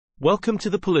Welcome to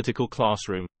the political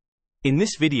classroom. In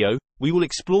this video, we will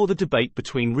explore the debate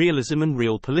between realism and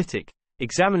realpolitik,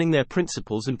 examining their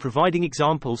principles and providing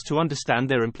examples to understand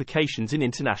their implications in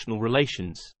international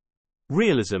relations.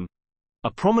 Realism,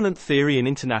 a prominent theory in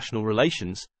international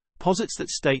relations, posits that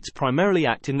states primarily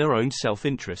act in their own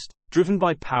self-interest, driven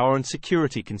by power and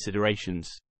security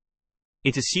considerations.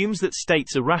 It assumes that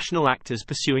states are rational actors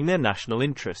pursuing their national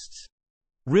interests.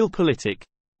 Realpolitik,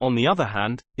 on the other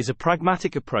hand, is a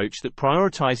pragmatic approach that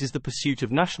prioritizes the pursuit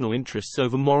of national interests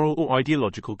over moral or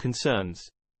ideological concerns.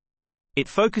 It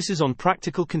focuses on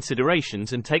practical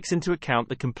considerations and takes into account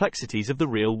the complexities of the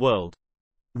real world.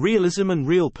 Realism and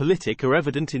realpolitik are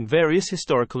evident in various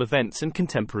historical events and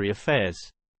contemporary affairs.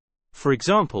 For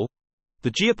example, the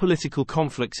geopolitical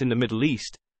conflicts in the Middle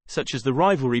East, such as the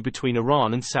rivalry between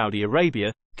Iran and Saudi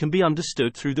Arabia, can be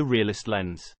understood through the realist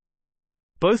lens.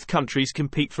 Both countries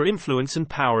compete for influence and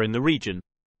power in the region.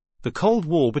 The Cold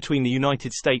War between the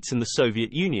United States and the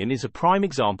Soviet Union is a prime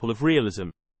example of realism.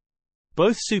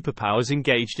 Both superpowers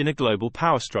engaged in a global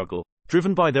power struggle,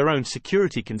 driven by their own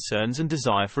security concerns and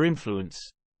desire for influence.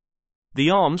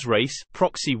 The arms race,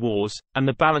 proxy wars, and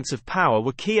the balance of power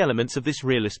were key elements of this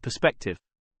realist perspective.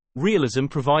 Realism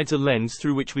provides a lens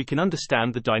through which we can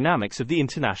understand the dynamics of the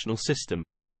international system.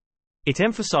 It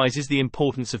emphasizes the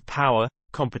importance of power,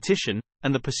 competition,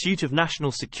 and the pursuit of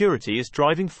national security as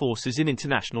driving forces in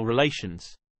international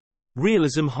relations.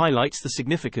 Realism highlights the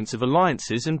significance of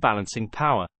alliances and balancing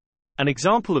power. An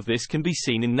example of this can be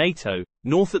seen in NATO,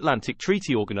 North Atlantic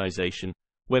Treaty Organization,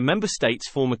 where member states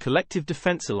form a collective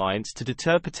defense alliance to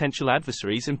deter potential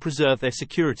adversaries and preserve their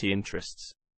security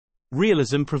interests.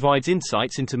 Realism provides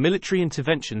insights into military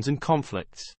interventions and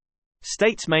conflicts.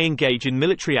 States may engage in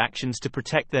military actions to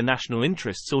protect their national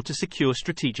interests or to secure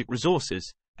strategic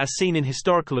resources, as seen in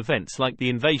historical events like the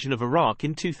invasion of Iraq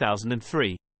in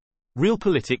 2003.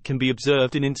 Realpolitik can be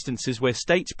observed in instances where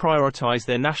states prioritize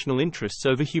their national interests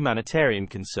over humanitarian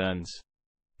concerns.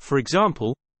 For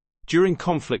example, during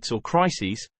conflicts or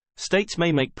crises, states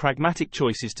may make pragmatic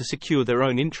choices to secure their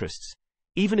own interests,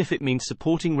 even if it means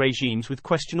supporting regimes with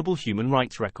questionable human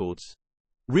rights records.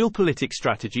 Realpolitik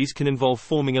strategies can involve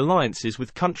forming alliances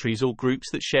with countries or groups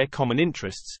that share common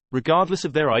interests, regardless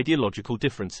of their ideological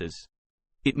differences.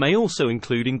 It may also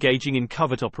include engaging in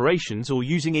covert operations or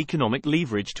using economic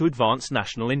leverage to advance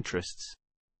national interests.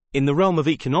 In the realm of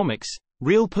economics,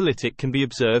 realpolitik can be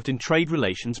observed in trade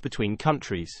relations between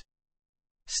countries.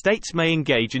 States may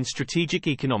engage in strategic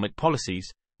economic policies,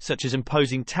 such as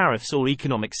imposing tariffs or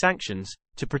economic sanctions,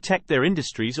 to protect their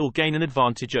industries or gain an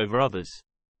advantage over others.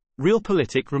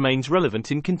 Realpolitik remains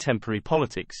relevant in contemporary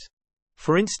politics.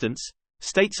 For instance,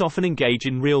 states often engage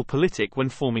in realpolitik when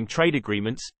forming trade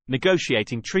agreements,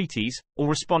 negotiating treaties, or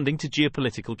responding to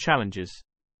geopolitical challenges.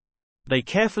 They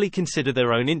carefully consider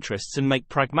their own interests and make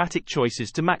pragmatic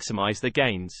choices to maximize their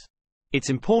gains.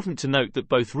 It's important to note that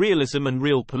both realism and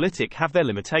realpolitik have their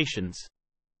limitations.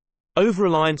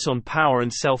 Over-reliance on power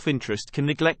and self-interest can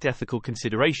neglect ethical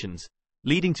considerations,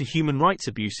 leading to human rights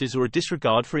abuses or a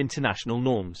disregard for international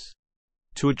norms.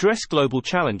 To address global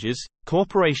challenges,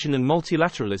 cooperation and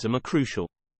multilateralism are crucial.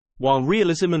 While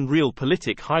realism and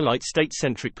realpolitik highlight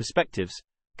state-centric perspectives,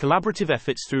 collaborative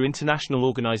efforts through international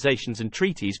organizations and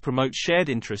treaties promote shared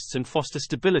interests and foster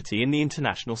stability in the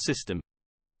international system.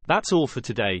 That's all for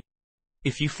today.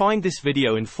 If you find this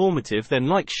video informative, then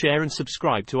like, share and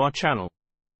subscribe to our channel.